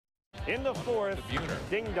In the fourth,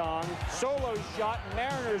 ding-dong, solo shot,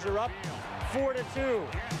 Mariners are up 4-2.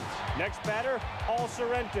 Next batter, Paul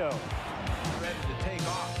Sorrento. Ready to take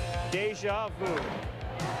off. Deja vu.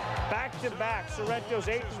 Back-to-back, Sorrento's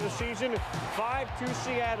 8th of the season, 5-2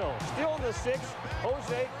 Seattle. Still in the 6th,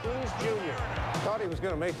 Jose Cruz Jr. Thought he was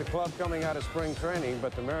going to make the club coming out of spring training,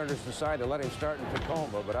 but the Mariners decided to let him start in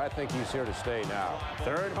Tacoma, but I think he's here to stay now.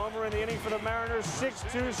 Third homer in the inning for the Mariners,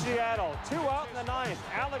 6-2 Seattle. 2 out in the 9th.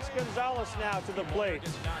 Alex Gonzalez now to the plate.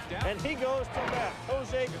 And he goes to left.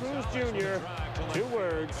 Jose Cruz Jr. 2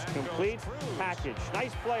 words, complete package.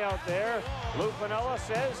 Nice play out there. Lou Piniella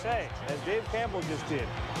says, hey, as Dave Campbell just did,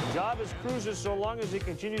 the job is Cruz's so long as he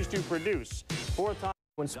continues to produce. 4th time.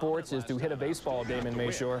 When sports is to hit a baseball, Damon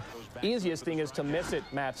Mayshore. Easiest thing is to miss it,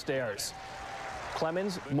 Matt Stairs.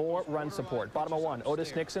 Clemens, more run support. Bottom of 1,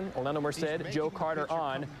 Otis Nixon, Orlando Merced, Joe Carter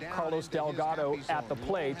on, Carlos Delgado at the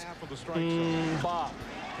plate. Bob.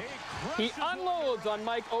 He unloads on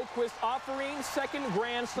Mike Oquist, offering 2nd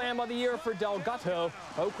grand slam of the year for Delgado.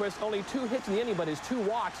 Oquist only 2 hits in the inning, but his 2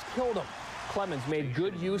 walks killed him. Clemens made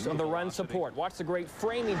good use of the run support. Watch the great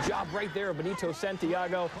framing job right there of Benito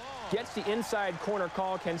Santiago. Gets the inside corner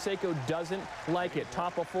call. Canseco doesn't like it.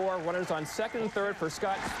 Top of 4, runners on 2nd and 3rd for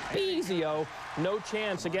Scott Spiezio. No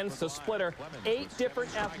chance against the splitter. 8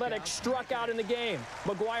 different athletics struck out in the game.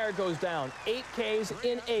 McGuire goes down. 8 Ks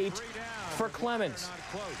in 8 for Clemens.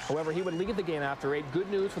 However, he would lead the game after 8.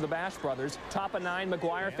 Good news for the Bash brothers. Top of 9,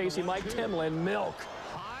 McGuire facing Mike Timlin. Milk.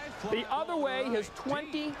 The other way, his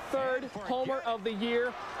 23rd homer of the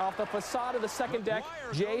year off the facade of the 2nd deck.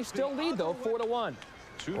 Jays still lead, though, 4-1.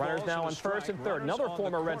 Runners now on 1st and 3rd. Another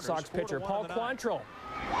former Red Sox pitcher, Paul Quantrill.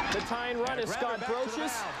 The tying run is Scott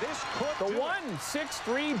Brocious. The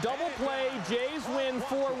 1-6-3 double play. Jays win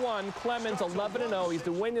 4-1. Clemens 11-0. He's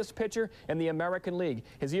the winningest pitcher in the American League.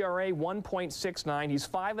 His ERA 1.69. He's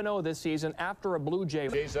 5-0 this season after a Blue Jay.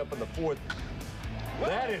 Jays up in the 4th.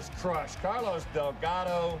 That is crushed. Carlos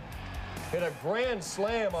Delgado hit a grand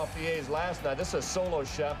slam off the A's last night. This is a solo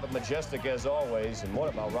shot, but majestic as always. And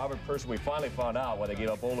what about Robert Person? We finally found out why they gave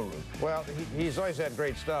up Olerud. Well, he's always had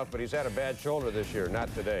great stuff, but he's had a bad shoulder this year.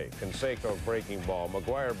 Not today. Canseco breaking ball.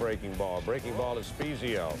 McGuire breaking ball. Breaking ball to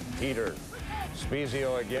Spiezio. Heater.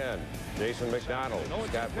 Spiezio again. Jason McDonald.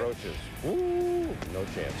 Scott Brocious. Woo! No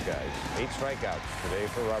chance, guys. 8 strikeouts today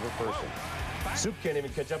for Robert Person. Soup can't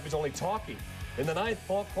even catch up. He's only talking. In the 9th,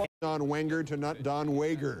 Paul Don Wenger to not Don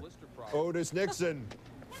Wager. Otis Nixon,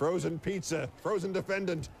 frozen pizza, frozen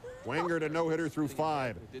defendant. Wenger to no-hitter through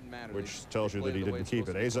 5, which tells you that he didn't keep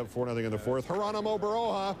it. A's up 4-0 in the 4th. Geronimo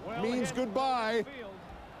Baroja means goodbye.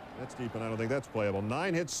 That's deep, and I don't think that's playable.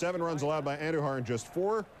 9 hits, 7 runs allowed by Andujar in just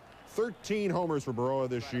 4. 13 homers for Baroja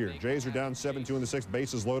this year. Jays are down 7-2 in the 6th.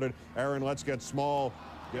 Bases loaded. Aaron Letts gets small.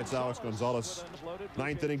 Gets Alex Gonzalez.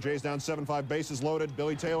 9th inning, Jays down 7-5. Bases loaded.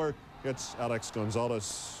 Billy Taylor gets Alex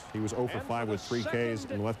Gonzalez. He was 0 for 5 with 3 Ks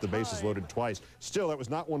and left the bases loaded twice. Still, that was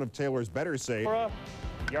not one of Taylor's better saves.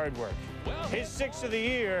 Yard work. His 6th of the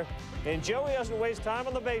year, and Joey doesn't waste time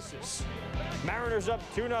on the bases. Mariners up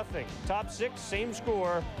 2-0. Top 6, same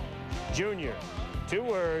score. Junior. 2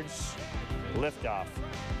 words, liftoff.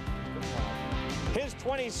 His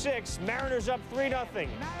 26, Mariners up 3-0.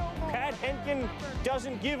 Pat Henkin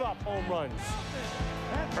doesn't give up home runs.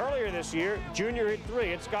 Earlier this year, Junior hit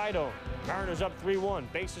 3 at Skydome. Mariners up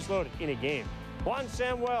 3-1, bases loaded in a game. Juan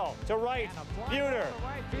Samuel to right, Buhner.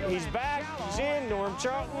 He's back, he's in, Norm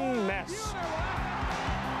Charlton, mess.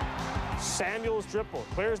 Samuel's triple,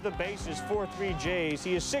 clears the bases, 4-3 Jays.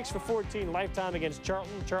 He is 6 for 14 lifetime against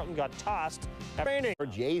Charlton. Charlton got tossed at training.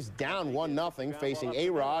 Jays down 1-0, facing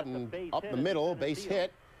A-Rod, and up the middle, base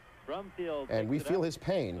hit. And we feel his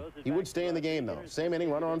pain. He would stay in the game, though. Same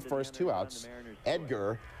inning, runner on first, 2 outs.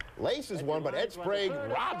 Edgar laces one, but Ed Sprague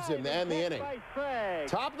robs him to end the inning.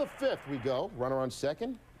 Top of the 5th we go. Runner on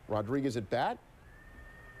 2nd. Rodriguez at bat.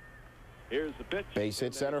 Here's the pitch. Base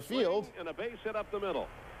hit center field. And a base hit up the middle.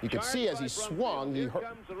 You can see as he swung, he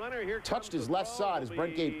touched his left side. As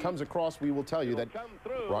Brent Gate comes across, we will tell you that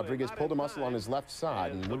Rodriguez pulled a muscle on his left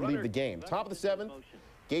side and would leave the game. Top of the 7th.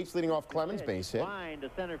 Gates leading off Clemens, base hit. Line to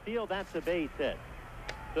center field, that's a base hit.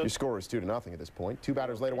 Your score is 2-0 at this point. 2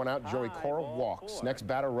 batters later, 1 out. Joey Cora walks. Next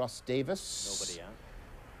batter, Russ Davis.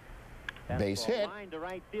 Base hit.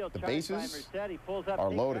 The bases are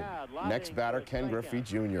loaded. Next batter, Ken Griffey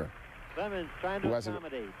Jr., who has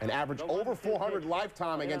an average over 400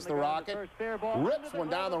 lifetime against the Rocket. Rips one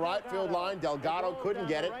down the right field line. Delgado couldn't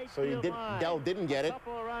get it, so Del didn't get it.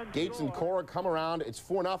 Gates and Cora come around. It's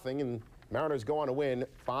 4-0, and Mariners go on to win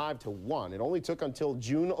 5-1. It only took until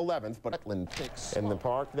June 11th, but in the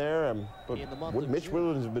park there. But would Mitch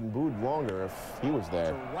Williams have been booed longer if he was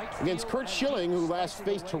there? Against Curt Schilling, who last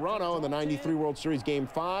faced Toronto in the '93 World Series Game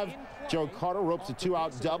 5, Joe Carter ropes a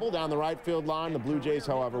 2-out double down the right field line. The Blue Jays,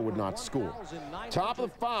 however, would not score. Top of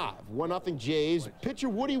the 5, 1-0 Jays. Pitcher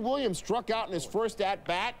Woody Williams struck out in his first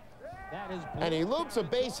at-bat, and he loops a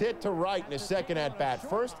base hit to right in his second at-bat.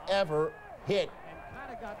 First ever hit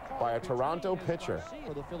by a Toronto pitcher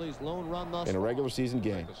in a regular season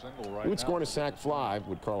game. He would score in a sac fly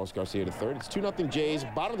with Carlos Garcia to third. It's 2-0 Jays.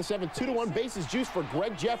 Bottom of the 7th, 2-1 bases juiced for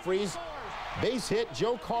Greg Jeffries. Base hit.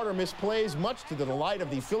 Joe Carter misplays, much to the delight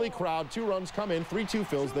of the Philly crowd. 2 runs come in, 3-2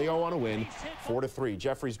 Phils. They go on to win 4-3.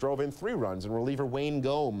 Jeffries drove in 3 runs, and reliever Wayne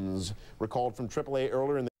Gomes, recalled from AAA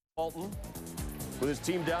earlier in the Dalton, with his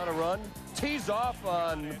team down a run, tees off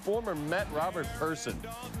on former Met Robert Person.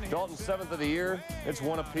 Dalton's 7th of the year. It's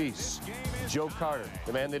 1 apiece. Joe Carter,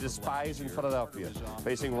 the man they despise in Philadelphia,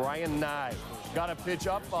 facing Ryan Nye. Got a pitch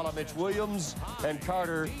up on Mitch Williams, and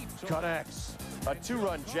Carter connects. A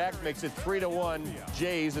 2-run jack makes it 3-1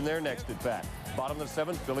 Jays in their next at bat. Bottom of the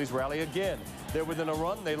 7th, Phillies rally again. They're within a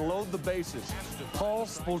run. They load the bases. Paul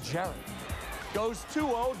Spoljari goes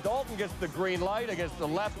 2-0. Dalton gets the green light against the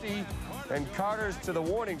lefty, and Carter's to the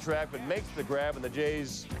warning track, but makes the grab, and the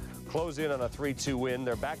Jays close in on a 3-2 win.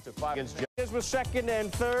 They're back to 5 against Jays with 2nd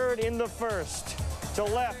and 3rd in the 1st. To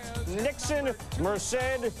left, Nixon, Merced,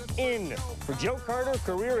 in. For Joe Carter,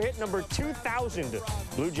 career hit number 2,000.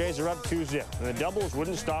 Blue Jays are up 2-0, and the doubles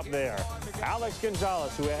wouldn't stop there. Alex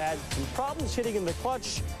Gonzalez, who had some problems hitting in the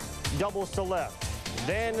clutch, doubles to left.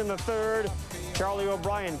 Then in the 3rd, Charlie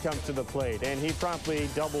O'Brien comes to the plate, and he promptly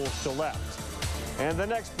doubles to left. And the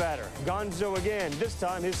next batter, Gonzo again. This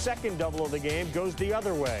time, his 2nd double of the game goes the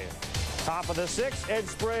other way. Top of the 6th, Ed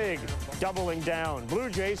Sprague doubling down. Blue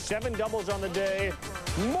Jays, 7 doubles on the day.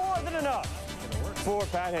 More than enough for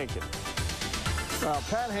Pat Hentgen.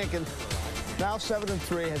 Pat Hentgen, now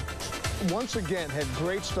 7-3, had once again had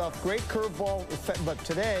great stuff, great curveball, but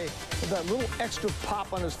today, with that little extra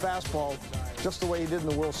pop on his fastball, just the way he did in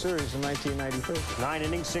the World Series in 1993. 9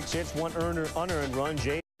 innings, 6 hits, 1 unearned run.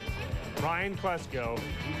 Ryan Klesko,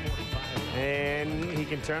 and he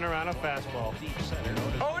can turn around a fastball.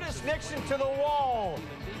 Otis Nixon to the wall.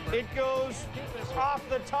 It goes off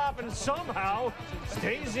the top and somehow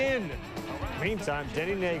stays in. Meantime,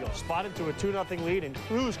 Denny Nagel spotted to a 2-0 lead in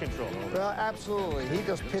cruise control. Well, absolutely. He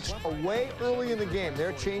just pitched away early in the game.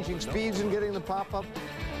 They're changing speeds and getting the pop-up.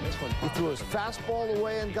 He threw his fastball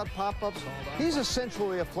away and got pop-ups. He's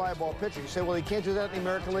essentially a fly ball pitcher. You say, well, he can't do that in the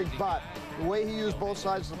American League, but the way he used both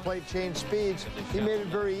sides of the plate, changed speeds, he made it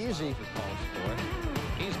very easy.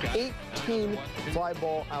 18 fly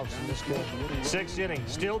ball outs in this game. 6th inning,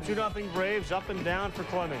 still 2-0 Braves, up and down for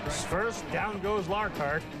Clemens. First, down goes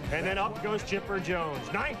Larkart, and then up goes Chipper Jones.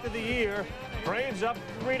 9th of the year, Braves up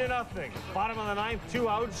 3-0. Bottom of the 9th, 2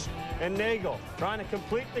 outs, and Nagel trying to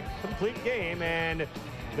complete the complete game, and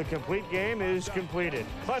the complete game is completed.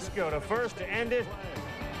 Klesko to first to end it.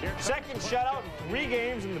 2nd shutout in 3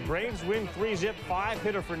 games, and the Braves win 3-zip,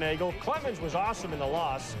 5-hitter for Nagel. Clemens was awesome in the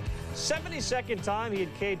loss. 72nd time he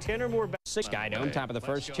had K'd 10 or more. Sky Dome, top of the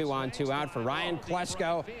 1st, 2-on, 2-out for Ryan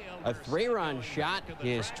Klesko. A 3-run shot,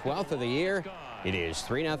 his 12th of the year. It is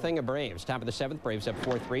 3-0 Braves. Top of the 7th, Braves up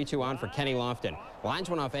 4-3, 2-on for Kenny Lofton. Lines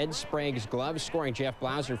went off Ed Sprague's glove, scoring Jeff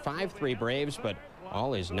Blauser. 5-3 Braves, but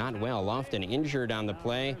all is not well. Lofton injured on the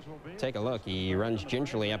play. Take a look. He runs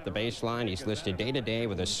gingerly up the baseline. He's listed day-to-day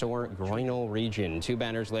with a sore groinal region. 2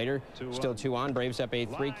 batters later, still 2-on. Braves up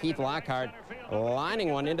 8-3. Keith Lockhart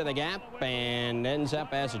lining one into the gap and ends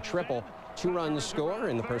up as a triple. 2-run score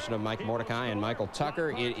in the person of Mike Mordecai and Michael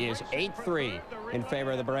Tucker. It is 8-3 in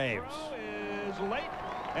favor of the Braves.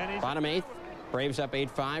 Bottom 8th, Braves up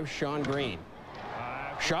 8-5. Sean Green.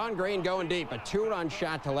 Sean Green going deep. A 2-run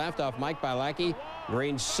shot to left off Mike Bilecki.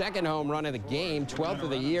 Green's 2nd home run of the game, 12th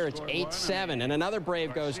of the year. It's 8-7, and another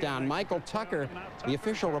Brave goes down. Michael Tucker, the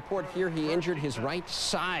official report here, he injured his right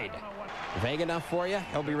side. Vague enough for you?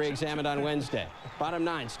 He'll be re-examined on Wednesday. Bottom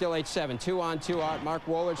 9, still 8-7, 2-on, 2-out. Mark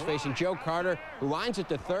Woolridge facing Joe Carter, who lines it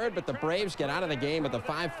to third, but the Braves get out of the game with a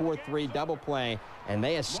 5-4-3 double play, and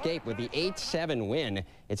they escape with the 8-7 win.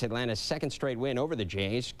 It's Atlanta's 2nd straight win over the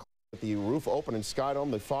Jays. The roof open in Sky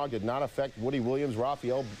Dome. The fog did not affect Woody Williams.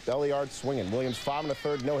 Rafael Belliard swinging. Williams 5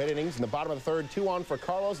 1/3, no hit innings. In the bottom of the 3rd, 2-on for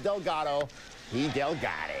Carlos Delgado. He got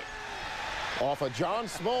it. Off of John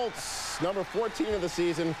Smoltz, number 14 of the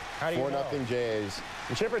season. 4-0 Jays.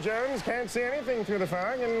 And Chipper Jones can't see anything through the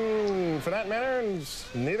fog, and for that matter,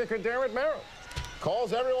 neither could Dermot Merrill.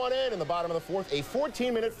 Calls everyone in the bottom of the 4th. A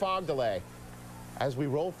 14-minute fog delay. as we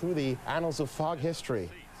roll through the annals of Fog history.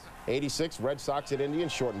 86, Red Sox at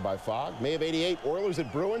Indians, shortened by Fog. May of 88, Oilers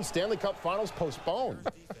at Bruins, Stanley Cup Finals postponed.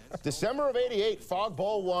 December of 88, Fog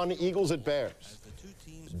Bowl 1, Eagles at Bears.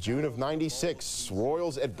 June of 96,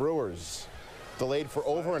 Royals at Brewers, delayed for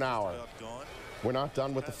over an hour. We're not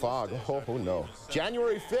done with the Fog. Oh, no.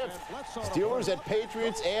 January 5th, Steelers at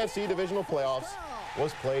Patriots, AFC Divisional Playoffs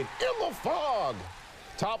was played in the Fog.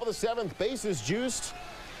 Top of the 7th, bases juiced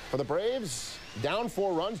for the Braves. Down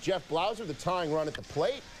 4 runs, Jeff Blauser, the tying run at the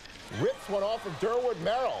plate. Rips one off of Durwood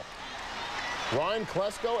Merrill. Ryan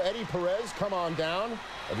Klesko, Eddie Perez come on down.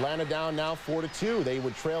 Atlanta down now 4-2. They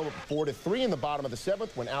would trail 4-3 in the bottom of the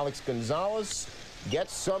 7th when Alex Gonzalez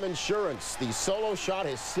gets some insurance. The solo shot,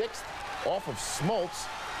 his 6th off of Smoltz,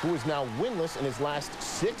 who is now winless in his last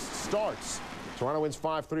 6 starts. Toronto wins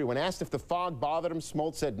 5-3. When asked if the fog bothered him,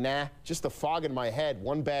 Smoltz said, nah, just the fog in my head,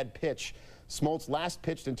 one bad pitch. Smoltz last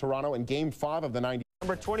pitched in Toronto in Game 5 of the 90.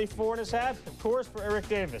 Number 24 in his hat, of course, for Eric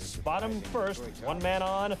Davis. Bottom first, one man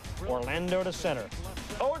on, Orlando to center.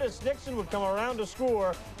 Otis Nixon would come around to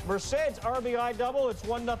score. Merced's RBI double, it's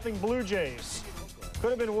 1-0 Blue Jays. Could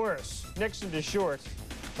have been worse. Nixon to short.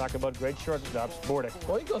 Talk about great shortstops, Bordick.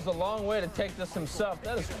 Well, he goes a long way to take this himself.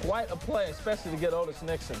 That is quite a play, especially to get Otis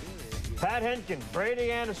Nixon. Pat Henkin,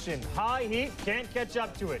 Brady Anderson, high heat, can't catch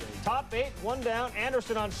up to it. Top 8, one down,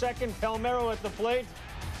 Anderson on second, Palmeiro at the plate.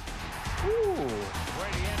 Ooh,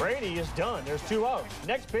 Brady is done. There's 2 out.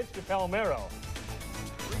 Next pitch to Palmeiro.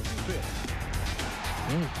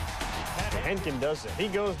 Henkin does it. He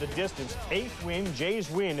goes the distance. 8th win.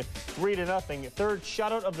 Jays win 3-0. Third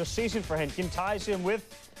shutout of the season for Henkin. Ties him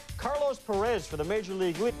with Carlos Perez for the Major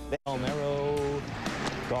League lead. Palmeiro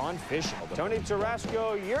gone fishing. Tony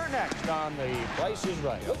Tarasco, you're next on The Price is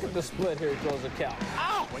Right. Look at the split here. He throws a count.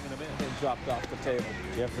 Ow! And dropped off the table.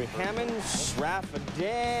 Jeffrey Hammonds, Rafa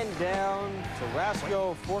Dan down.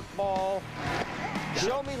 Tarasco, forkball.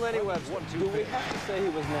 Show me Lenny Webster. Do we have to say he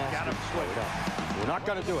was nasty? We're not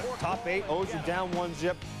going to do it. Top 8, O's are down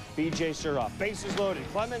 1-0. B.J. Surhoff. Bases loaded.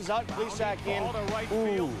 Clemens out. Plesac in.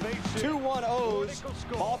 Ooh. 2-1 O's.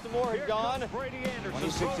 Baltimore had gone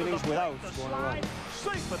 26 innings without scoring a run.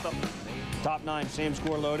 Top 9, same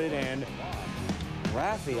score loaded, and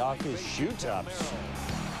Raffy off his shoe-tops.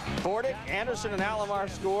 Bordick, Anderson, and Alomar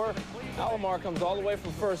score. Alomar comes all the way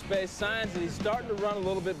from first base, signs that he's starting to run a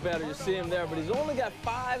little bit better. You see him there, but he's only got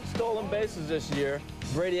 5 stolen bases this year.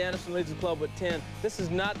 Brady Anderson leads the club with 10. This is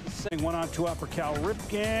not the same. 1 on 2 out for Cal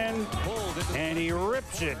Ripken, and he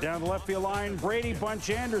rips it down the left field line. Brady Bunch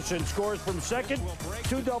Anderson scores from second.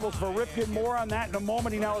 2 doubles for Ripken. More on that in a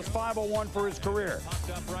moment. He now has 501 for his career.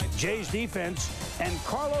 Jays defense, and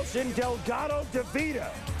Carlos Delgado de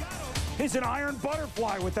Vita. He's an iron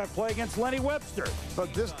butterfly with that play against Lenny Webster.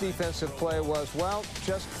 But this defensive play was, well,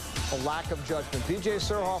 just a lack of judgment. P.J.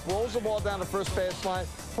 Surhoff rolls the ball down the first baseline.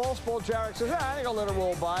 Paul Spoljaric says, I ain't gonna let it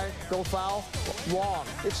roll by. Go foul. Wrong.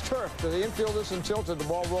 It's turf. The infield isn't tilted. The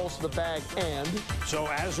ball rolls to the bag, and so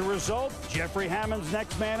as a result, Jeffrey Hammond's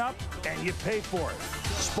next man up, and you pay for it.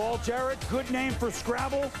 Spoljaric, good name for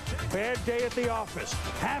Scrabble. Bad day at the office.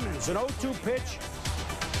 Hammond's an 0-2 pitch.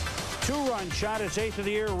 2-run shot, his 8th of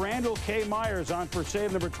the year. Randall K. Myers on for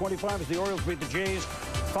save number 25 as the Orioles beat the Jays.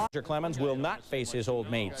 Roger Clemens will not face his old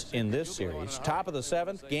mates in this series. Top of the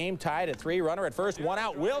 7th, game tied at 3. Runner at first, 1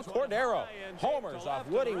 out. Will Cordero homers off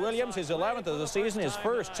Woody Williams, his 11th of the season, his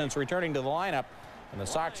first since returning to the lineup. And the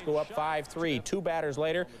Sox go up 5-3. 2 batters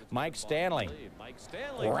later, Mike Stanley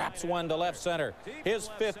wraps one to left center. His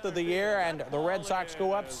 5th of the year, and the Red Sox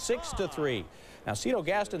go up 6-3. Now, Cito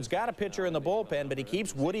Gaston's got a pitcher in the bullpen, but he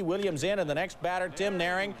keeps Woody Williams in, and the next batter, Tim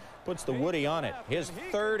Naring, puts the Woody on it. His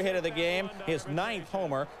 3rd hit of the game, his 9th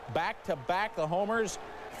homer. Back-to-back the homers,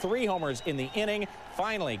 3 homers in the inning.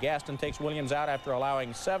 Finally, Gaston takes Williams out after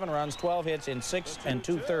allowing 7 runs, 12 hits in 6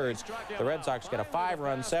 2/3. The Red Sox get a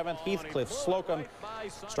 5-run 7th. Heathcliff Slocum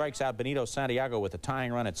strikes out Benito Santiago with a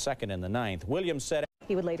tying run at 2nd in the 9th. Williams said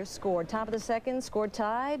he would later score. Top of the 2nd, scored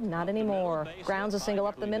tied, not anymore. Grounds a single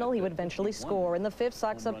up the middle, he would eventually score. In the 5th,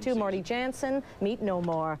 Sox up 2, Marty Jansen, meet no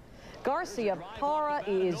more. Garcia Parra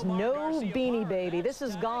is no beanie baby. This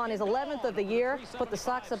is gone, his 11th of the year, put the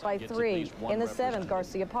Sox up by 3. In the 7th,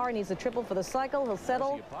 Garcia Parra needs a triple for the cycle. He'll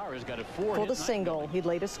settle for the single. He'd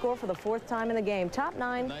later score for the 4th time in the game. Top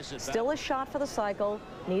 9, still a shot for the cycle,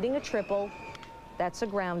 needing a triple. That's a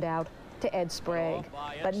ground out to Ed Sprague.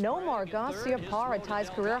 But no more. Garcia Parra ties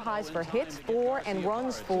career highs for hits 4 and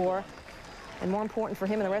runs 4. And more important for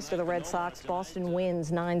him and the rest of the Red Sox, Boston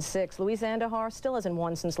wins 9-6. Luis Andujar still hasn't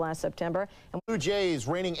won since last September. And Blue Jays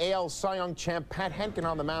reigning AL Cy Young champ Pat Henkin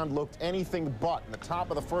on the mound looked anything but. In the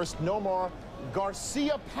top of the 1st, no more.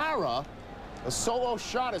 Garcia Parra A solo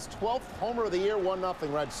shot, his 12th homer of the year,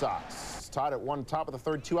 1-0 Red Sox. It's tied at 1, top of the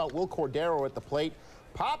third, 2 out. Will Cordero at the plate.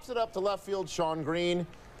 Pops it up to left field, Sean Green.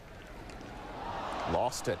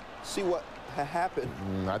 Lost it. See what happened?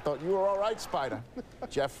 I thought you were all right, Spider.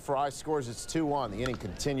 Jeff Fry scores, it's 2-1. The inning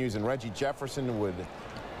continues, and Reggie Jefferson would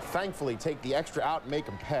thankfully take the extra out and make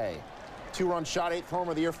him pay. 2-run shot, 8th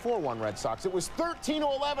homer of the year, 4-1 Red Sox. It was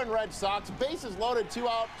 13-11 Red Sox. Bases loaded, 2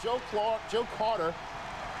 out. Joe Carter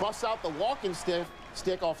busts out the walking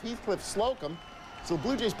stick off Heathcliff Slocum. So the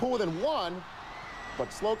Blue Jays pull within 1,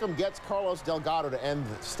 but Slocum gets Carlos Delgado to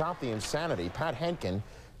stop the insanity. Pat Henkin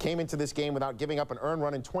came into this game without giving up an earned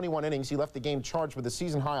run in 21 innings. He left the game charged with a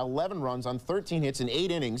season-high 11 runs on 13 hits in 8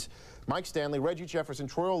 innings. Mike Stanley, Reggie Jefferson,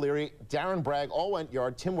 Troy O'Leary, Darren Bragg all went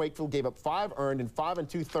yard. Tim Wakefield gave up 5 earned in 5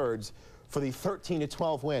 2/3 for the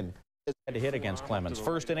 13-12 win. Had to hit against Clemens.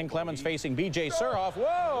 First inning, Clemens facing B.J. Surhoff.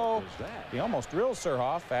 Whoa! He almost drilled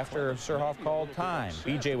Surhoff after Surhoff called time.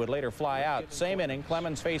 B.J. would later fly out. Same inning,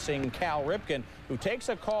 Clemens facing Cal Ripken, who takes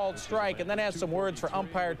a called strike and then has some words for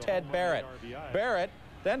umpire Ted Barrett. Barrett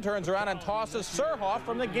then turns around and tosses Surhoff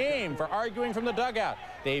from the game for arguing from the dugout.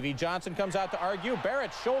 Davey Johnson comes out to argue.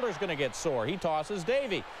 Barrett's shoulder's going to get sore. He tosses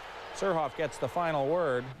Davey. Surhoff gets the final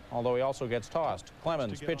word, although he also gets tossed.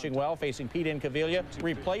 Clemens pitching well, facing Pete Incaviglia,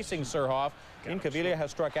 replacing Surhoff. Incaviglia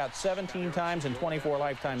has struck out 17 times in 24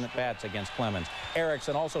 lifetime at-bats against Clemens.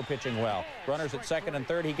 Erickson also pitching well. Runners at second and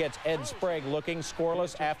third. He gets Ed Sprague looking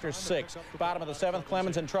scoreless after 6. Bottom of the 7th,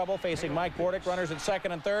 Clemens in trouble, facing Mike Bordick. Runners at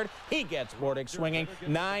second and third. He gets Bordick swinging.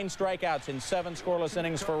 9 strikeouts in 7 scoreless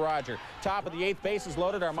innings for Roger. Top of the 8th, bases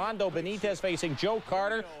loaded. Armando Benitez facing Joe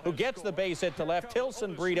Carter, who gets the base hit to left.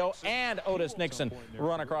 Tilson Brito and Otis Nixon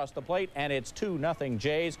run across the plate, and it's 2-0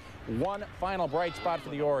 Jays. One final bright spot for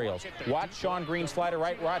the Orioles. Watch Sean Green slide to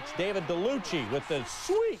right. Watch David DeLucci with the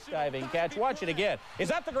sweet diving catch. Watch it again. Is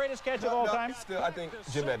that the greatest catch of all time? Still, I think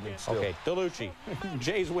Jim Edmonds. Still. Okay, DeLucci.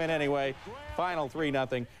 Jays win anyway. Final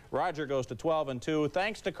 3-0. Roger goes to 12-2.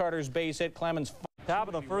 Thanks to Carter's base hit, Clemens. Top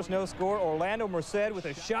of the first, no score. Orlando Merced with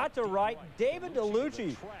a shot to right. David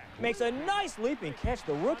DeLucci makes a nice leaping catch.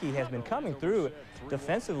 The rookie has been coming through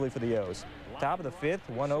defensively for the O's. Top of the 5th,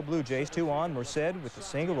 1-0 Blue Jays, 2 on. Merced with the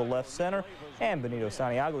single to left center, and Benito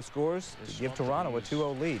Santiago scores to give Toronto a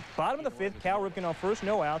 2-0 lead. Bottom of the 5th, Cal Ripken on first,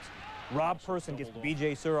 no outs. Rob Person gets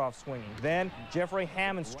B.J. Surhoff swinging. Then Jeffrey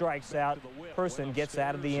Hammond strikes out. Person gets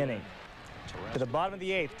out of the inning. To the bottom of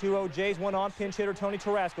the 8th, 2-0 Jays, 1 on. Pinch hitter Tony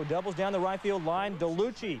Tarasco doubles down the right field line.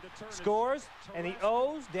 DeLucci scores, and the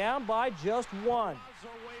O's down by just 1.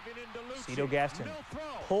 Cito Gaston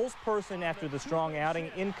pulls Person after the strong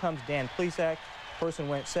outing. In comes Dan Plesac. Person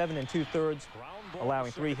went 7 2/3,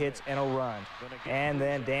 allowing 3 hits and a run. And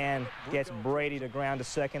then Dan gets Brady to ground to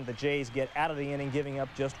second. The Jays get out of the inning, giving up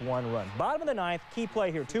just 1 run. Bottom of the 9th, key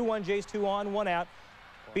play here. 2-1 Jays, 2 on, 1 out.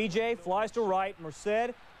 BJ flies to right.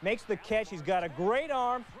 Merced makes the catch. He's got a great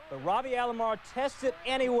arm, but Robbie Alomar tests it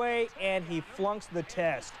anyway, and he flunks the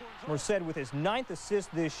test. Merced with his 9th assist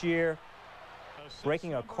this year,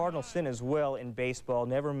 breaking a cardinal sin as well in baseball.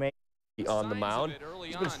 Never made on the mound.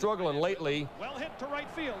 He's been struggling lately, Well hit to right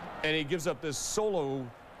field. and he gives up this solo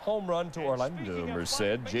home run to Orlando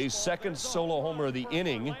Merced. Jay's 2nd solo homer of the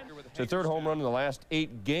inning. It's the 3rd home run in the last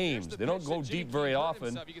 8 games. They don't go deep very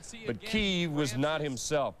often, but Key was not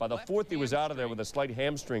himself. By the 4th, he was out of there with a slight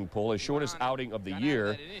hamstring pull, his shortest outing of the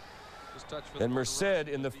year. And Merced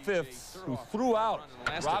in the 5th, who threw out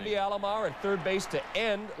Robbie Alomar at third base to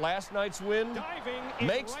end last night's win,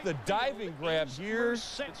 makes the diving grab here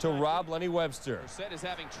to rob Lenny Webster. Merced is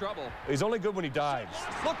having trouble. He's only good when he dives.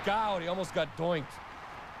 Look out, he almost got doinked.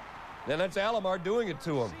 Then that's Alomar doing it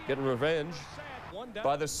to him, getting revenge.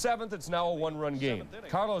 By the 7th, it's now a 1-run game.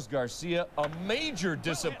 Carlos Garcia, a major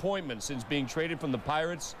disappointment since being traded from the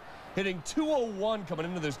Pirates, hitting .201 coming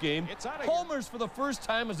into this game. Homers for the first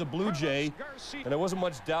time as a Blue Jay, and there wasn't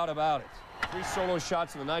much doubt about it. 3 solo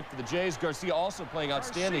shots in the 9th for the Jays. Garcia also playing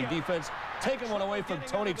outstanding defense, taking one away from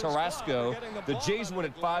Tony Tarasco. The Jays win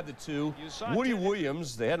at 5-2. Woody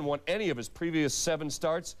Williams, they hadn't won any of his previous 7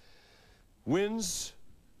 starts, wins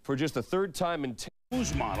for just the 3rd time in 10.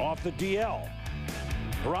 Guzman off the DL.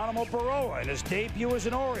 Geronimo Baroa in his debut as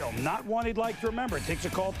an Oriole. Not one he'd like to remember. Takes a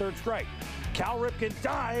called 3rd strike. Cal Ripken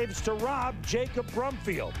dives to rob Jacob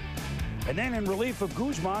Brumfield. And then in relief of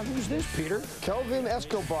Guzman, who's this, Peter? Kelvin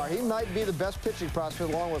Escobar. He might be the best pitching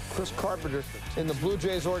prospect along with Chris Carpenter in the Blue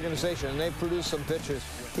Jays organization, and they produced some pitches.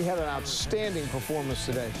 He had an outstanding performance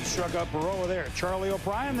today. He struck out Baroa there. Charlie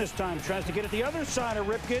O'Brien this time tries to get it the other side of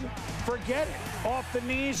Ripken. Forget it. Off the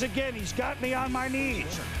knees again. He's got me on my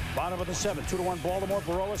knees. Bottom of the 7th, 2-1 Baltimore.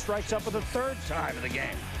 Baroa strikes up for the 3rd time of the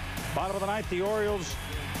game. Bottom of the 9th, the Orioles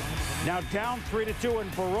Now down 3-2,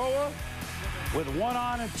 and Baroa, with 1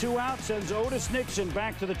 on and 2 out, sends Otis Nixon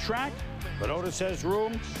back to the track. But Otis has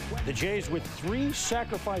room. The Jays with 3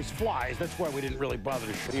 sacrifice flies. That's why we didn't really bother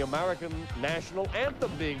to show. The American national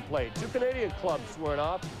anthem being played. 2 Canadian clubs swearing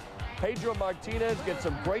off. Pedro Martinez gets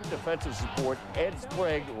some great defensive support. Ed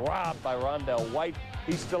Sprague robbed by Rondell White.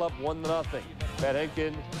 He's still up 1-0. Matt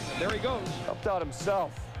Henkin, there he goes, helped out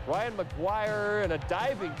himself. Ryan McGuire and a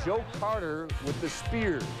diving Joe Carter with the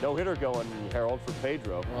spear. No hitter going, Harold, for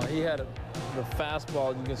Pedro. Well, he had the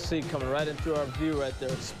fastball, you can see coming right into our view right there,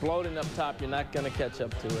 exploding up top. You're not going to catch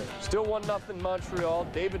up to it. Still 1-0 Montreal.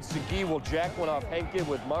 David Segui will jack one off Henke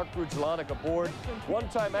with Mark Grudzielanek aboard.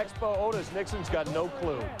 One-time Expo, Otis Nixon's got no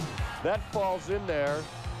clue. That falls in there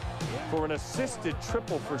for an assisted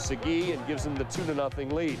triple for Segui and gives him the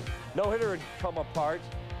 2-0 lead. No hitter had come apart.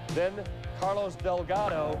 Then Carlos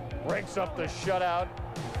Delgado breaks up the shutout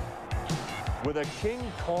with a King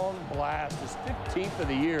Kong blast, his 15th of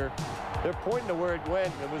the year. They're pointing to where it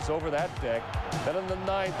went. It was over that deck. Then in the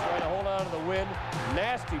 9th, trying to hold on to the win.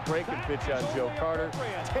 Nasty breaking pitch on Joe Carter.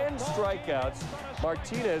 10 strikeouts.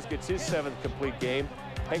 Martinez gets his 7th complete game.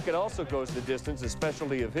 Henkin also goes the distance, a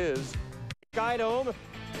specialty of his. Skydome,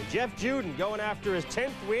 and Jeff Juden going after his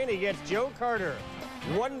 10th win. He gets Joe Carter.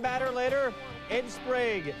 1 batter later, Ed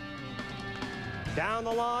Sprague. Down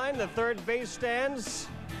the line, the third base stands.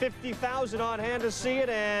 50,000 on hand to see it,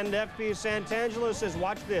 and FP Santangelo says,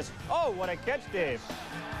 watch this. Oh, what a catch, Dave.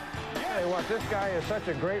 Hey, what, this guy is such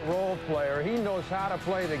a great role player. He knows how to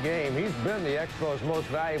play the game. He's been the Expos' most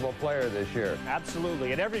valuable player this year.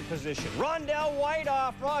 Absolutely, at every position. Rondell White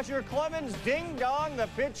off Roger Clemens. Ding dong, the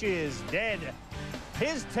pitch is dead.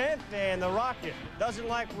 His 10th, and the Rocket doesn't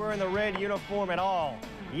like wearing the red uniform at all.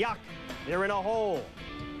 Yuck, they're in a hole.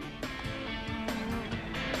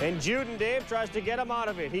 And Juden, Dave, tries to get him out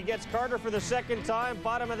of it. He gets Carter for the 2nd time,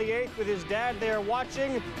 bottom of the 8th with his dad there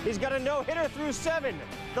watching. He's got a no-hitter through 7.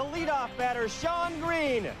 The leadoff batter, Sean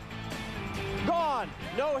Green. Gone.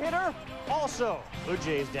 No-hitter also. Blue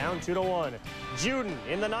Jays down 2-1. Juden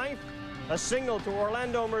in the 9th, a single to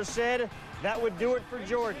Orlando Merced. That would do it for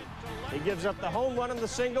Jordan. He gives up the home run on the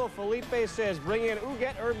single. Felipe says, bring in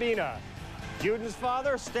Uget Urbina. Juden's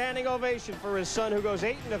father, standing ovation for his son, who goes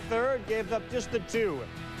 8 1/3, gave up just the 2.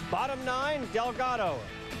 Bottom 9, Delgado.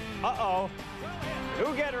 Uh-oh.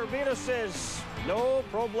 Uget Urbina says, no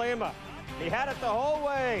problema. He had it the whole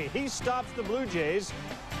way. He stops the Blue Jays.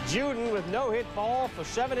 Juden, with no hit ball for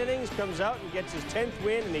 7 innings, comes out and gets his 10th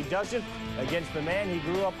win, and he does it against the man he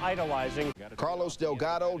grew up idolizing. Carlos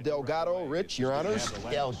Delgado. Delgado, Rich, your honors.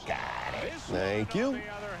 Delgado. Thank you.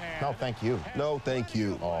 No, thank you. No, thank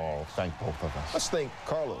you. Oh, thank both of us. Let's thank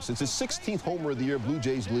Carlos. It's his 16th homer of the year. Blue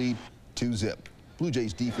Jays lead 2-0. Blue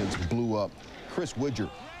Jays defense blew up. Chris Widger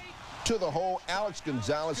to the hole. Alex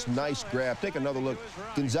Gonzalez, nice grab. Take another look.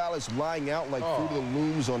 Gonzalez lying out like Fruit of the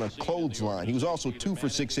Looms on a clothesline. He was also 2 for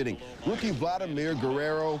 6 hitting. Rookie Vladimir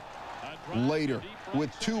Guerrero later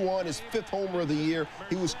with 2 on his 5th homer of the year.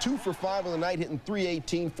 He was 2 for 5 on the night, hitting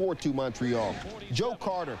 .318, 4-2 Montreal. Joe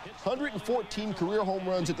Carter, 114 career home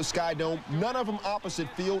runs at the Sky Dome, none of them opposite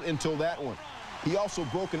field until that one. He also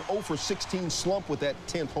broke an 0 for 16 slump with that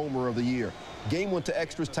 10th homer of the year. Game went to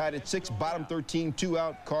extras, tied at 6, bottom 13, 2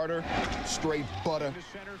 out. Carter, straight butter.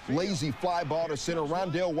 Lazy fly ball to center.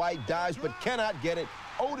 Rondell White dives but cannot get it.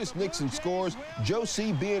 Otis Nixon scores. Joe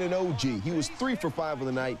C. being an OG. He was 3 for 5 of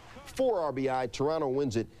the night, 4 RBI. Toronto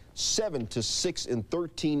wins it 7-6 in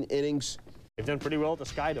 13 innings. They've done pretty well at the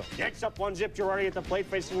Sky Dome. Yanks up 1-0. Girardi at the plate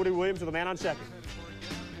facing Woody Williams with a man on second.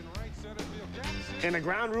 In the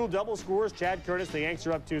ground rule double scores, Chad Curtis, the Yanks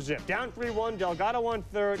are up 2-0. Down 3-1, Delgado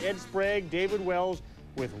 1/3, Ed Sprague, David Wells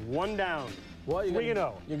with 1 down. Well, you're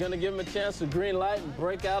going to give him a chance to green light and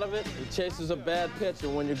break out of it. He chases a bad pitch,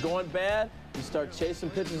 and when you're going bad, you start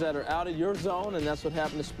chasing pitches that are out of your zone, and that's what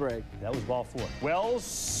happened to Sprague. That was ball 4.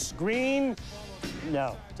 Wells, Green,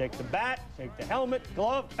 no. Take the bat, take the helmet,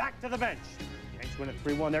 glove, back to the bench. Yanks win at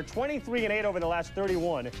 3-1. They're 23-8 over the last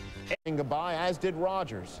 31. Goodbye, as did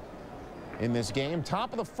Rogers. In this game,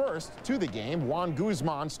 top of the 1st to the game, Juan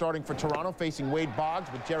Guzman starting for Toronto, facing Wade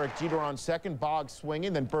Boggs with Derek Jeter on second. Boggs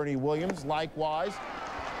swinging, then Bernie Williams likewise.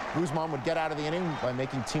 Guzman would get out of the inning by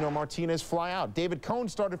making Tino Martinez fly out. David Cone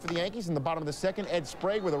started for the Yankees in the bottom of the 2nd. Ed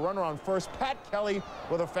Sprague with a runner on first. Pat Kelly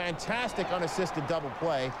with a fantastic unassisted double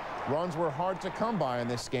play. Runs were hard to come by in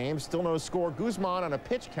this game. Still no score. Guzman on a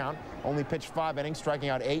pitch count. Only pitched 5 innings, striking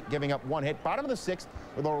out 8, giving up 1 hit. Bottom of the 6th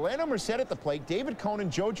with Orlando Merced at the plate. David Cone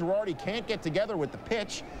and Joe Girardi can't get together with the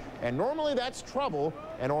pitch. And normally that's trouble.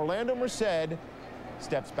 And Orlando Merced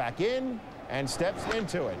steps back in and steps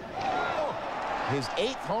into it. His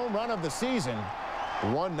 8th home run of the season.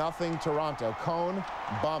 1-0 Toronto. Cone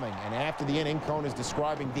bumming. And after the inning, Cone is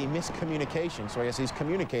describing the miscommunication. So I guess he's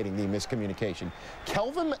communicating the miscommunication.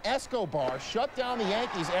 Kelvin Escobar shut down the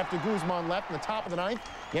Yankees after Guzman left in the top of the ninth.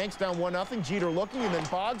 Yanks down 1-0. Jeter looking, and then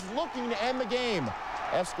Boggs looking to end the game.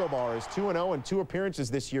 Escobar is 2-0 in 2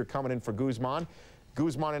 appearances this year coming in for Guzman.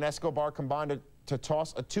 Guzman and Escobar combined to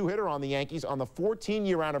toss a 2-hitter on the Yankees on the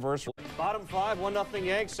 14-year anniversary. Bottom 5, 1-0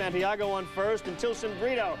 Yanks. Santiago on first until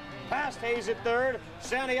Sombrito past Hayes at third.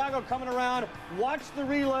 Santiago coming around. Watch the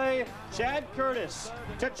relay. Chad Curtis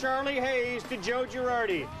to Charlie Hayes to Joe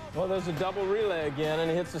Girardi. Well, there's a double relay again, and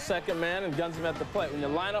he hits the second man and guns him at the plate. When you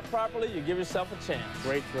line up properly, you give yourself a chance.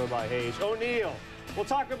 Great throw by Hayes. O'Neill. We'll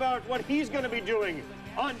talk about what he's going to be doing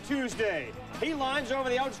on Tuesday. He lines over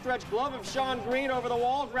the outstretched glove of Sean Green over the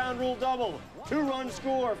wall. Ground rule double. 2-run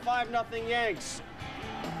score, 5-0 Yanks.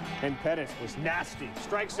 And Pettit was nasty.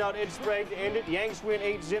 Strikes out Ed Sprague to end it. Yanks win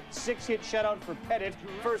 8-zip, 6-hit shutout for Pettit.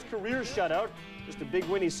 First career shutout. Just a big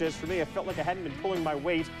win, he says. For me, I felt like I hadn't been pulling my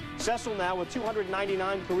weight. Cecil now with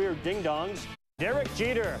 299 career ding-dongs. Derek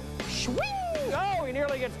Jeter. Swing! Oh, he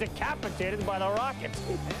nearly gets decapitated by the Rockets.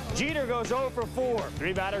 Jeter goes 0 for 4.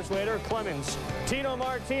 3 batters later, Clemens. Tino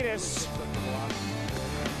Martinez.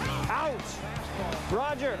 Out.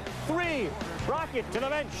 Roger, 3. Rocket to the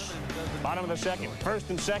bench. Bottom of the second. First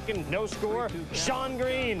and second, no score. Sean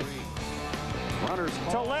Green. Runners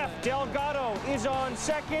to left. Delgado is on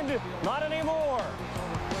second. Not anymore.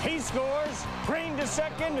 He scores. Green to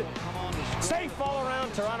second. Safe all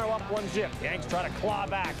around. Toronto up 1-0. Yanks try to claw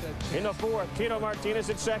back. In the fourth, Tino Martinez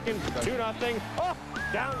at second. 2-0. Oh,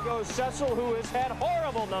 down goes Cecil, who has had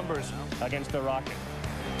horrible numbers against the Rocket.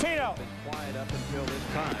 Tino. Quiet up until this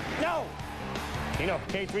time. No. Tino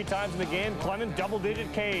K 3 times in the game. Clemens double-digit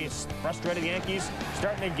Ks. Frustrated Yankees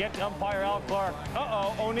starting to get to umpire Al Clark.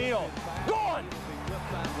 Uh-oh, O'Neill. Gone!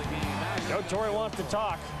 Joe Torre wants to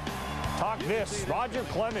talk. Talk this. Roger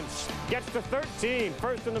Clemens gets to 13.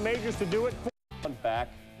 First in the majors to do it. Back.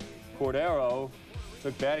 Cordero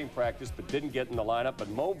took batting practice but didn't get in the lineup. But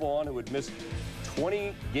Mo Vaughn, who had missed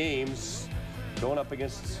 20 games, going up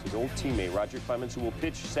against his old teammate, Roger Clemens, who will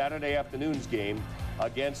pitch Saturday afternoon's game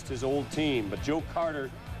against his old team. But Joe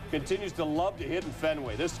Carter continues to love to hit in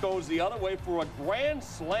Fenway. This goes the other way for a grand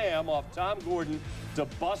slam off Tom Gordon to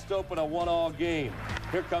bust open a 1-all game.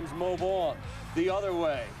 Here comes Mo Vaughn the other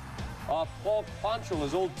way. Off Paul Quantrill,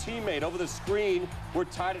 his old teammate, over the screen. We're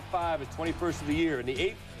tied at 5, his 21st of the year. In the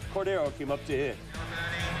 8th, Cordero came up to hit.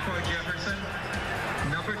 For Jefferson,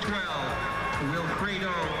 number 12,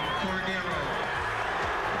 Wilfredo Cordero.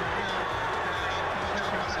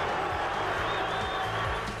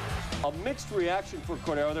 A mixed reaction for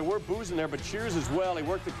Cordero. There were boos in there, but cheers as well. He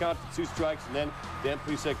worked the count to 2 strikes, and then Dan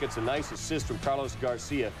Plesac gets a nice assist from Carlos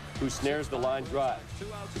Garcia, who snares the line drive.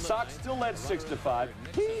 The Sox still led 6-5.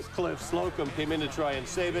 Heathcliff Slocum came in to try and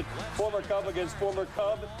save it. Former Cub against former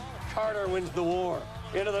Cub. Carter wins the war.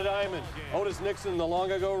 Into the diamond. Otis Nixon, the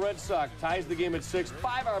long-ago Red Sox, ties the game at 6.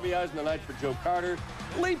 5 RBIs in the night for Joe Carter.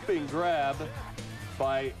 Leaping grab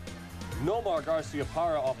by Nomar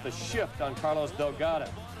Garciaparra off the shift on Carlos Delgado.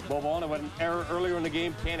 Mo Vaughn had an error earlier in the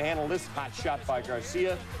game. Can't handle this hot shot by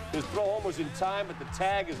Garcia. His throw home was in time, but the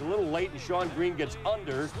tag is a little late, and Sean Green gets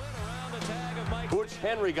under. Butch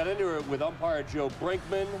Henry got into it with umpire Joe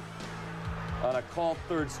Brinkman on a called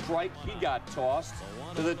 3rd strike. He got tossed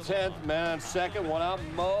to the 10th. Man on second, 1 out.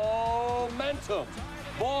 Momentum.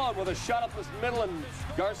 Vaughn with a shot up the middle, and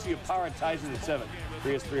Garciaparra ties it at 7.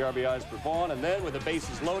 He has 3 RBIs for Vaughn, and then with the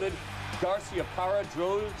bases loaded, Garciaparra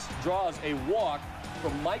draws a walk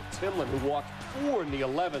from Mike Timlin, who walked 4 in the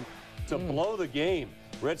 11th to blow the game.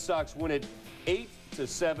 Red Sox win it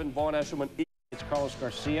 8-7. Vaughn Eshelman. It's Carlos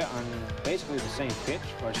Garcia on basically the same pitch.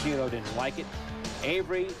 Garcia, though, didn't like it.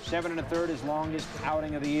 Avery, 7 1/3, his longest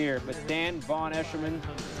outing of the year. But Dan Vaughn Eshelman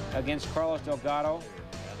against Carlos Delgado.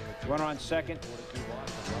 Runner on second.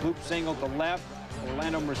 Loop single to left.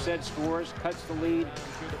 Orlando Merced scores, cuts the lead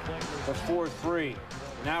to 4-3.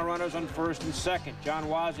 Now runners on first and second. John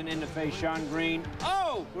Wasden in to face Sean Green.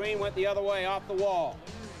 Oh! Green went the other way, off the wall.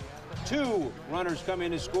 2 runners come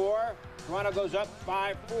in to score. Toronto goes up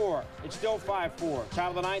 5-4. It's still 5-4. Top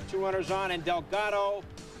of the ninth, 2 runners on, and Delgado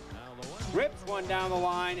rips one down the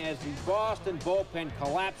line as the Boston bullpen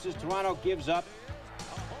collapses. Toronto gives up.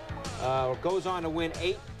 Goes on to win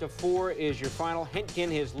 8-4 is your final.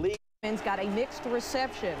 Hentgen, his league. Got a mixed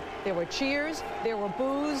reception. There were cheers, there were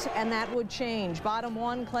boos, and that would change. Bottom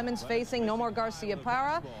 1, Clemens facing Nomar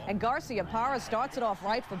Garciaparra, and Garciaparra starts it off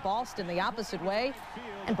right for Boston the opposite way.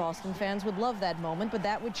 And Boston fans would love that moment, but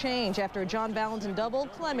that would change. After a John Valentin double,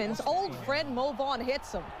 Clemens, old friend Mo Vaughn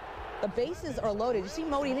hits him. The bases are loaded. You see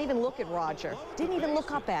Modi didn't even look at Roger. Didn't even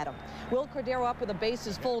look up at him. Will Cordero up with the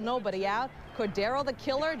bases full, nobody out. Cordero the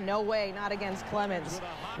killer? No way, not against Clemens.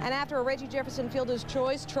 And after a Reggie Jefferson fielder's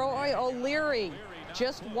choice, Troy O'Leary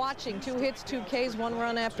just watching. 2 hits, 2 Ks, 1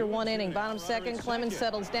 run after 1 inning. Bottom second, Clemens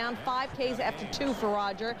settles down. 5 Ks after 2 for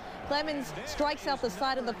Roger. Clemens strikes out the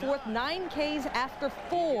side of the 4th. 9 Ks after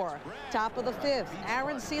 4. Top of the 5th.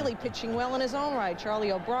 Aaron Seeley pitching well in his own right.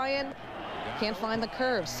 Charlie O'Brien can't find the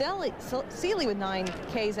curve. Seeley with 9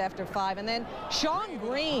 Ks after 5. And then Sean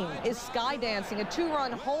Green is sky dancing. A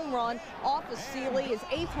 2-run home run off of Seeley. His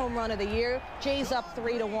 8th home run of the year. Jays up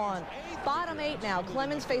 3-1. Bottom 8 now.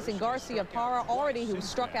 Clemens facing Garcia Parra, already who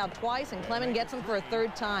struck out twice, and Clemens gets him for a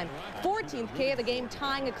 3rd time. 14th K of the game,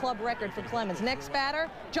 tying a club record for Clemens. Next batter,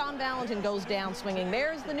 John Valentin goes down swinging.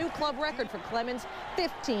 There's the new club record for Clemens,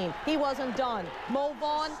 15. He wasn't done. Mo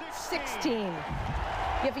Vaughn, 16.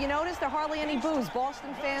 If you notice, there are hardly any boos.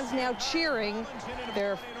 Boston fans now cheering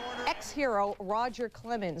their ex-hero Roger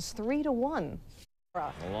Clemens, 3-1.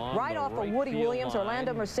 Right off of Woody Williams,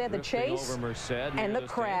 Orlando Merced the chase, and the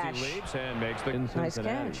crash. Nice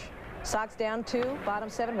catch. Sox down 2, bottom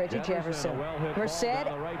 7, Reggie Jefferson. Merced,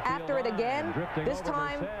 after it again, this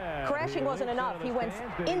time crashing wasn't enough. He went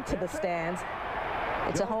into the stands.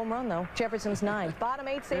 It's a home run, though. Jefferson's 9. Bottom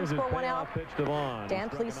 8, same score, 1 out. Dan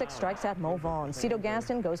Plesac strikes out Mo Vaughn. Cito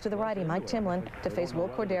Gaston goes to the righty, Mike Timlin, to face Will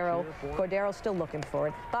Cordero. Cordero still looking for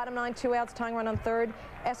it. Bottom 9, 2 outs, tying run on 3rd.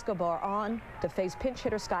 Escobar on to face pinch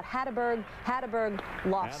hitter Scott Hatteberg. Hatteberg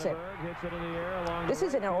lofts it. This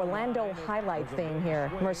is an Orlando highlight theme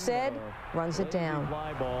here. Merced runs it down.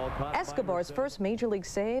 Escobar's first major league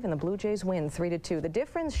save, and the Blue Jays win 3-2. The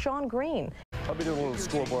difference, Sean Green. I'll be doing a little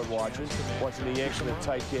scoreboard watching the Yanks in a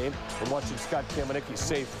tight game, and watching Scott Kamenicki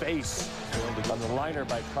save face on the liner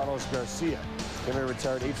by Carlos Garcia. Kamenicki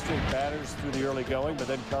retired 8 straight batters through the early going, but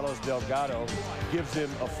then Carlos Delgado gives him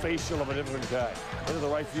a facial of a different guy. Into the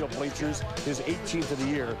right field bleachers, his 18th of the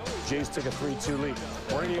year. Jays take a 3-2 lead.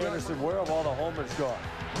 Brady Anderson, where have all the homers gone?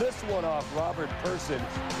 This one off Robert Person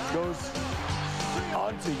goes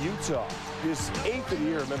on to Utah. His 8th of the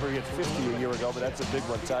year. Remember, he had 50 a year ago, but that's a big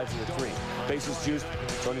one, tied for the 3. Bases juiced.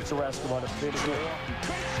 Tony Tarasco on a pitch.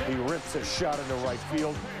 He rips a shot into right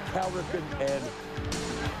field. Cal Ripken and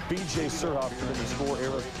B.J. Surhoff come in to score.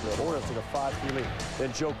 The Orioles take a 5-3 lead.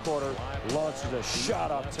 Then Joe Carter launches a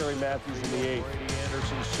shot off Terry Matthews in the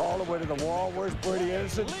 8th. All the way to the wall. Where's Brady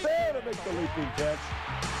Anderson? There to make the leaping catch.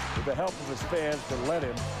 With the help of his fans to let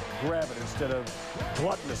him grab it instead of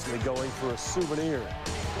gluttonously going for a souvenir.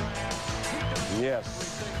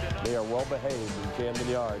 Yes, they are well behaved in Camden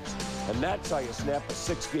Yards. And that's how you snap a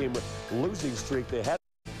 6-game losing streak they had.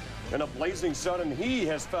 And a blazing sun, and he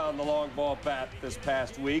has found the long ball bat this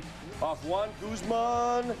past week. Off Juan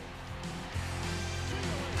Guzman.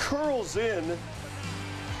 Curls in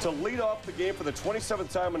to lead off the game for the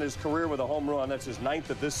 27th time in his career with a home run. That's his 9th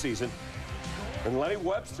of this season. And Lenny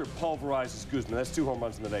Webster pulverizes Guzman. That's 2 home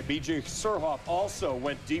runs in the day. B.J. Surhoff also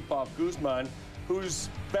went deep off Guzman, whose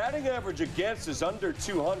batting average against is under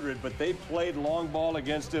 200, but they played long ball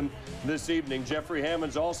against him this evening. Jeffrey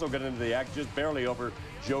Hammond's also got into the act, just barely over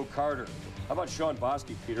Joe Carter. How about Sean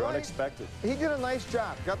Bosky, Peter? Unexpected. He did a nice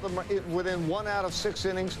job. Got them within 1 out of 6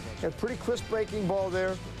 innings. Had pretty crisp breaking ball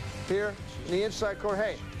there. Here in the inside court.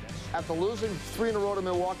 Hey, after losing 3 in a row to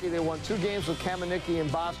Milwaukee, they won 2 games with Kamenicki and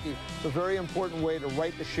Bosky. It's a very important way to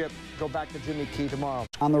right the ship, go back to Jimmy Key tomorrow.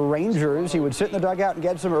 On the Rangers, he would sit in the dugout and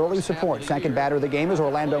get some early support. Second batter of the game is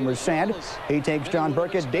Orlando Merced. He takes John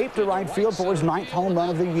Burkett deep to right field for his 9th home run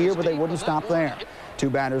of the year, but they wouldn't stop there. 2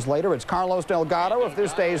 batters later, it's Carlos Delgado. If this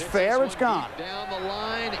stays fair, it's gone.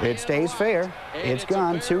 It stays fair. It's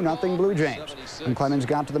gone. 2-0 Blue Jays. When Clemens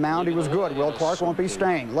got to the mound, he was good. Will Clark won't be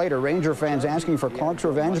staying. Later, Ranger fans asking for Clark's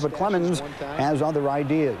revenge, but Clemens has other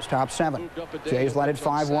ideas. Top 7. Jays led it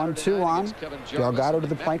 5-1, 2 on. Delgado to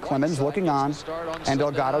the plate. Clemens looking on, and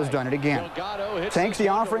Delgado's done it again. Takes the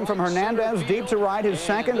offering from Hernandez deep to right. His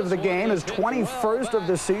 2nd of the game, his 21st of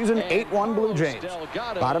the season. 8-1 Blue Jays.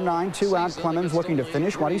 Bottom 9, 2 out. Clemens looking to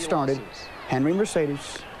finish what he started. Henry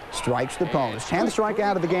Mercedes strikes the post. 10th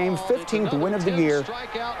strikeout of the game, 15th win of the year.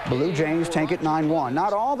 Blue Jays take it 9-1.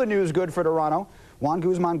 Not all the news good for Toronto. Juan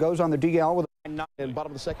Guzman goes on the DL with in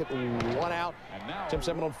bottom of the 2nd, 1 out. Tim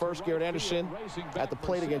Seminole first. Garrett Anderson at the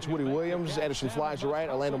plate against Woody Williams. Anderson flies to right.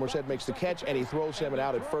 Orlando Merced makes the catch, and he throws him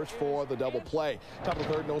out at first for the double play. Top of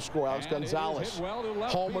the 3rd, no score. Alex Gonzalez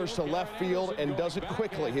homers to left field and does it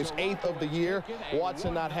quickly. His 8th of the year.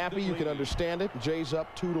 Watson not happy. You can understand it. Jays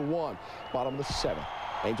up 2-1. Bottom of the 7th.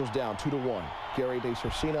 Angels down 2-1. Gary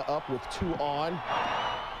DeCercina up with 2 on.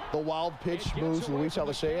 The wild pitch moves Luis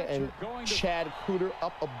Alicea and Chad Kreuter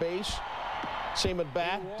up a base. Same at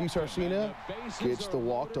bat. DiSarcina gets the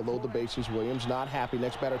walk to load the bases. Williams not happy.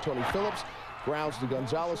 Next batter, Tony Phillips. Grounds to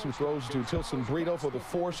Gonzalez, who throws to Tilson Brito for the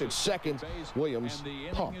force at second. Williams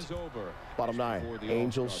pumped. Bottom 9.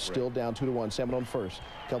 Angels still down 2-1. Salmon on first.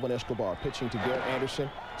 Kelvin Escobar pitching to Garrett Anderson.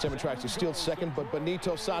 Salmon tries to steal second, but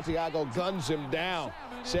Benito Santiago guns him down.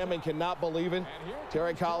 Salmon cannot believe it.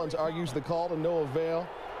 Terry Collins argues the call to no avail.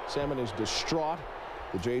 Salmon is distraught.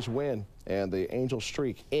 The Jays win, and the Angel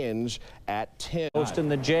streak ends at 10. Hosting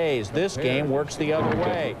the Jays. This game works the other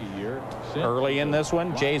way. Early in this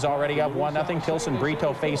one, Jays already up 1-0. Tilson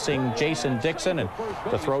Brito facing Jason Dixon, and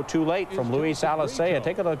the throw too late from Luis Alicea.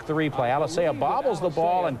 Take a look at the replay. Alicea bobbles the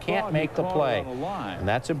ball and can't make the play. And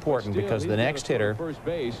that's important because the next hitter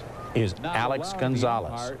is Alex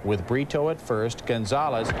Gonzalez. With Brito at first,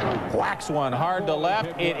 Gonzalez whacks one hard to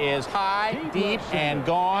left. It is high, deep, and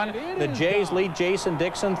gone. The Jays lead Jason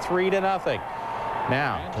Dixon 3-0.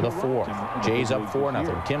 Now to the 4th. Jays up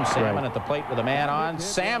 4-0. Tim Salmon at the plate with a man on.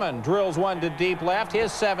 Salmon drills one to deep left,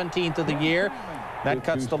 his 17th of the year. That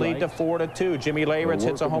cuts the lead to 4-2. Jimmy Leyritz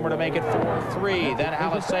hits a homer to make it 4-3. Then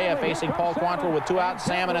Alicea facing Paul Quantrill with 2 outs.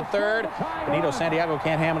 Salmon at third. Benito Santiago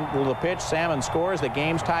can't handle the pitch. Salmon scores. The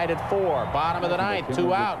game's tied at 4. Bottom of the 9th,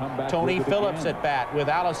 2 out. Tony Phillips at bat with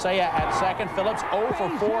Alicea at second. Phillips 0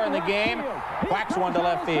 for 4 in the game. Whacks one to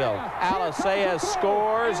left field. Alicea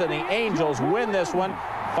scores, and the Angels win this one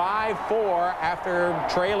 5-4 after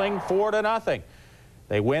trailing 4-0.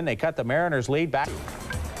 They win. They cut the Mariners' lead back.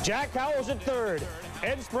 Jack Howell's at third.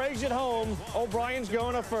 Ed Sprague's at home. O'Brien's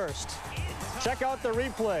going to first. Check out the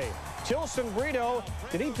replay. Tilson Brito,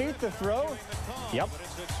 did he beat the throw? Yep.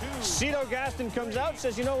 Cito Gaston comes out,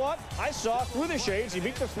 says, you know what? I saw through the shades. He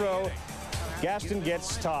beat the throw. Gaston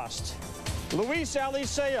gets tossed. Luis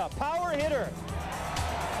Alicea, power hitter.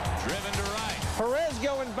 Driven to right. Perez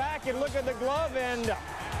going back, and look at the glove, and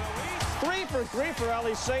 3 for 3 for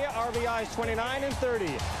Alicea. RBIs 29 and 30.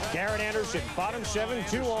 Garrett Anderson, bottom 7,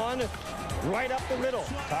 2 on, right up the middle.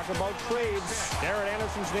 Talk about trades. Garrett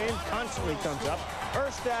Anderson's name constantly comes up.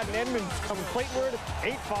 Erstad and Edmonds come plateward.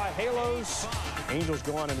 8-5 Halos. Angels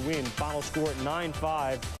go on and win. Final score at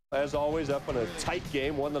 9-5. As always, up in a tight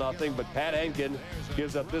game, 1-0, but Pat Henkin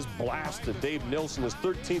gives up this blast to Dave Nilsson. His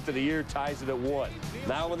 13th of the year, ties it at 1.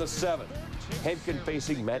 Now in the 7th, Henkin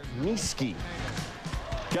facing Matt Mieske.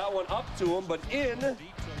 Got one up to him, but in.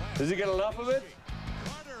 Does he get enough of it?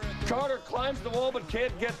 Carter climbs the wall, but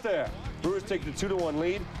can't get there. Brewers take the 2-1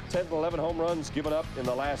 lead. 10 and 11 home runs given up in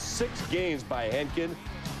the last 6 games by Henkin.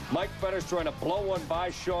 Mike Fetter's trying to blow one by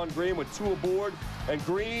Sean Green with 2 aboard, and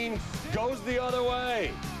Green goes the other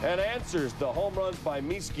way and answers the home runs by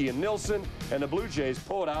Mieske and Nilsson, and the Blue Jays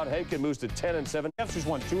pull it out. Henkin moves to 10-7. Who's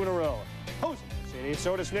won 2 in a row. Jose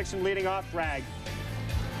Sotis Nixon leading off. Drag.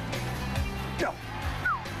 Go.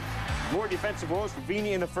 More defensive woes for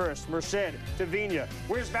Vini in the first. Merced to Vina.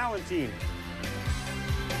 Where's Valentin?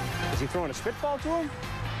 Is he throwing a spitball to him?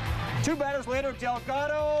 2 batters later,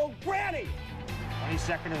 Delgado. Granny!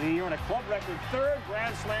 22nd of the year and a club record 3rd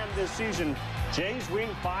grand slam this season. Jays win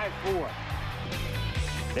 5-4.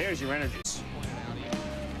 There's your energies.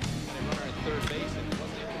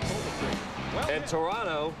 And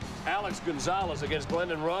Toronto, Alex Gonzalez against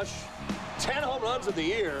Glendon Rush. 10 home runs of the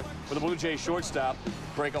year for the Blue Jays shortstop.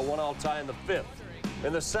 Break a 1-all tie in the 5th.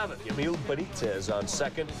 In the 7th, Yamil Benitez on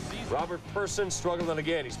second. Robert Person struggling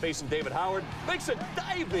again. He's facing David Howard. Makes a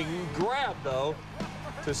diving grab, though,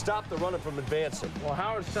 to stop the runner from advancing. Well,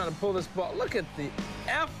 Howard's trying to pull this ball. Look at the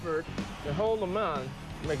effort to hold him on.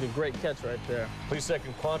 Make a great catch right there. Please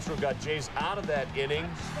second, Quantrill got Jays out of that inning.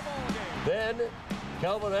 Then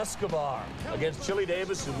Kelvin Escobar against Chili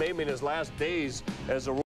Davis, who made me in his last days as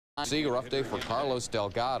a Seager, rough day for Carlos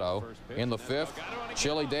Delgado. In the 5th,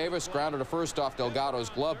 Chili Davis grounded to first off Delgado's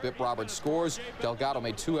glove. Bip Roberts scores. Delgado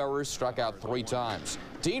made 2 errors, struck out 3 times.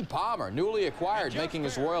 Dean Palmer, newly acquired, making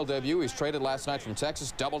his Royal debut. He's traded last night from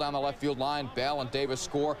Texas. Double down the left field line. Bell and Davis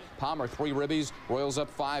score. Palmer 3 ribbies. Royals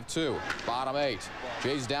up 5-2. Bottom 8.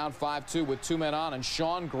 Jays down 5-2 with 2 men on, and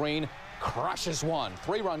Sean Green crushes one.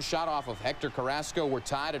 3-run shot off of Hector Carrasco. We're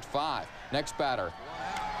tied at 5. Next batter,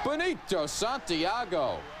 Benito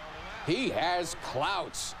Santiago. He has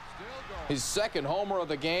clouts. His 2nd homer of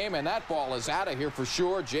the game, and that ball is out of here for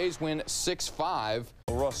sure. Jays win 6-5.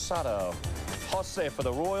 Rosado. Jose for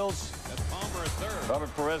the Royals. Robert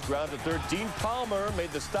Perez grounded to 3rd. Dean Palmer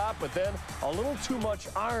made the stop, but then a little too much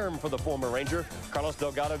arm for the former Ranger. Carlos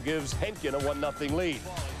Delgado gives Henkin a 1-0 lead.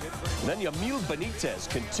 And then Yamil Benitez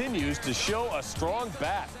continues to show a strong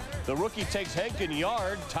bat. The rookie takes Henkin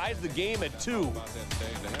yard, ties the game at 2.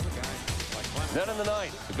 Then in the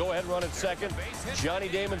ninth, the go-ahead run at second. Johnny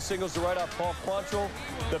Damon singles to right off Paul Quantrill.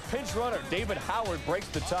 The pinch runner, David Howard, breaks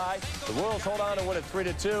the tie. The Royals hold on to win it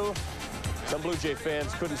 3-2. Some Blue Jay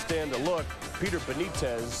fans couldn't stand to look. Peter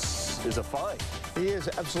Benitez is a find. He is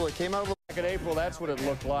absolutely. Came out of the back in April. That's what it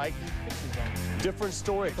looked like. Different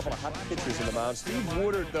story. A couple of hot pitchers in the mound. Steve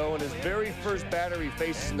Woodard, though, in his very first batter he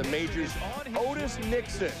faces in the majors, Otis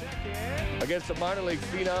Nixon, against the minor league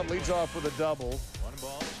phenom, leads off with a double.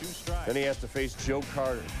 Then he has to face Joe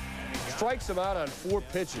Carter. Strikes him out on 4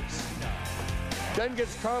 pitches. Then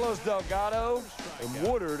gets Carlos Delgado, and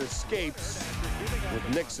Woodard escapes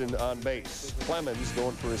with Nixon on base. Clemens,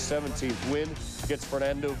 going for his 17th win, gets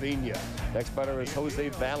Fernando Vina. Next batter is Jose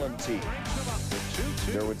Valentin.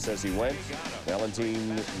 Derwood says he went.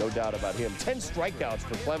 Valentin, no doubt about him. 10 strikeouts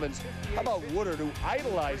for Clemens. How about Woodard, who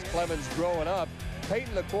idolized Clemens growing up,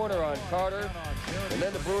 painting the corner on Carter, and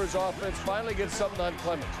then the Brewers offense finally gets something on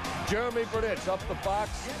Clemens. Jeremy Burnett up the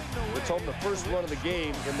box. It's home the first run of the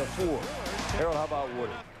game in the 4th. Harold, how about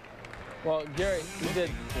Woodard? Well, Gary, we're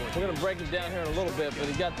going to break it down here in a little bit, but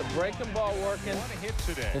he got the breaking ball working,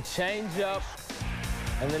 the change up,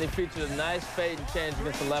 and then he featured a nice fade and change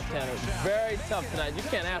against the left-hander. Very tough tonight. You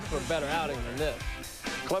can't ask for a better outing than this.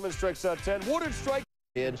 Clemens strikes out 10. Woodard strikes.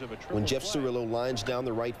 When Jeff Cirillo lines down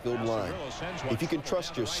the right field line. If you can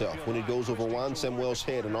trust yourself when it goes over Juan Samuel's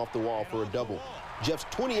head and off the wall for a double. Jeff's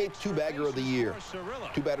 28th two-bagger of the year.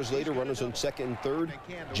 2 batters later, runners on second and third.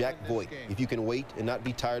 Jack Voigt. If you can wait and not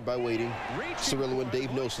be tired by waiting. Cirillo and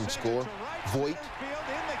Dave Nelson score. Voigt,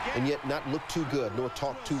 and yet not look too good nor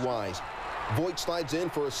talk too wise. Voigt slides in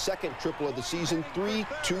for a second triple of the season,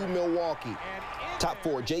 3-2 Milwaukee. Top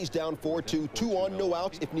 4, Jays down 4-2, 2 on, no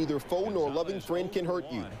outs if neither foe nor loving friend can hurt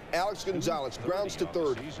you. Alex Gonzalez grounds to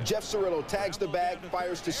third. Jeff Cirillo tags the bag,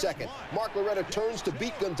 fires to second. Mark Loretta turns to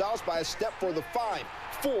beat Gonzalez by a step for the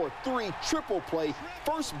 5-4-3 triple play.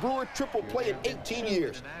 First Brewer triple play in 18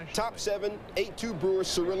 years. Top 7, 8-2 Brewers,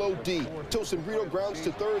 Cirillo D. Tilson Brito grounds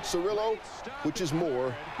to third, Cirillo, which is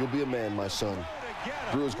more. You'll be a man, my son.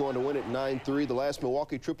 Brewers going to win at 9-3. The last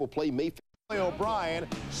Milwaukee triple play may. O'Brien,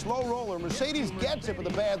 slow roller. Mercedes gets it with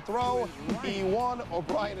a bad throw. He won.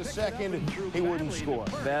 O'Brien a second. He wouldn't score.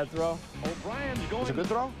 Bad throw? Was it a good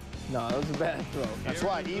throw? No, it was a bad throw. That's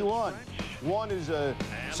right. E1. 1 is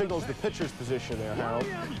signals the pitcher's position there, Harold.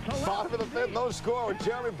 Bottom of the 5th, no score with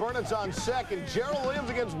Jeremy Burnett's on second. Gerald Williams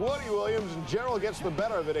against Woody Williams, and Gerald gets the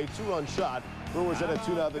better of it, a 2-run shot. Brewers at a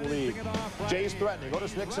 2-0 lead. Jays threatening.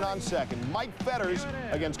 Otis Nixon on second. Mike Fetters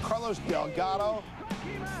against Carlos Delgado.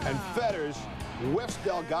 And Fetters whiffs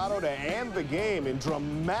Delgado to end the game in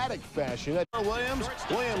dramatic fashion. Williams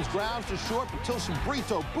grounds to short, but Tilson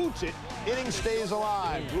Brito boots it. Inning stays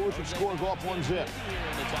alive. Brewers would score, go up 1-0.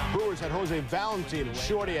 Brewers had Jose Valentin and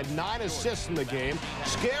Shorty had 9 assists in the game.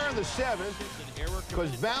 Scare in the 7th because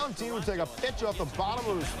Valentin would take a pitch off the bottom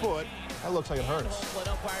of his foot. That looks like it hurts.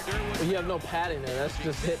 Well, you have no padding there. That's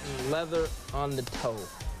just hitting leather on the toe.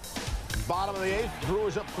 Bottom of the 8th,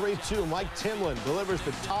 Brewers up 3-2. Mike Timlin delivers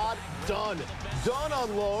to Todd Dunn. Dunn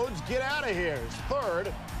unloads, get out of here. It's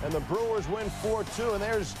third, and the Brewers win 4-2, and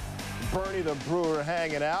there's Bernie the Brewer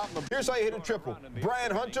hanging out. Here's how you hit a triple.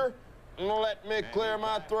 Brian Hunter, let me clear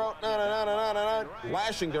my throat.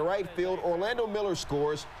 Lashing to right field, Orlando Miller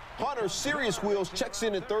scores. Hunter, serious wheels, checks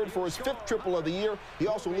in at third for his 5th triple of the year. He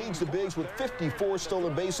also leads the bigs with 54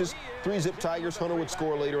 stolen bases. 3 Zip Tigers. Hunter would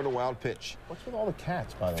score later in a wild pitch. What's with all the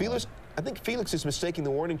cats, by the way? I think Felix is mistaking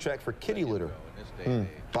the warning track for kitty litter.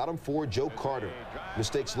 Bottom 4, Joe Carter.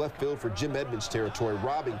 Mistakes left field for Jim Edmonds territory,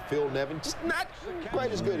 robbing Phil Nevin. Just not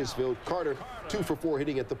quite as good as Phil. Carter, 2 for 4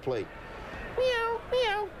 hitting at the plate. Meow,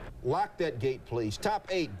 meow. Lock that gate, please. Top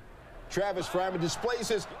 8. Travis Fryman displays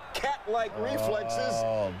his cat-like reflexes.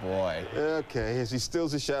 Oh, boy. Okay, as he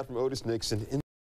steals a shot from Otis Nixon.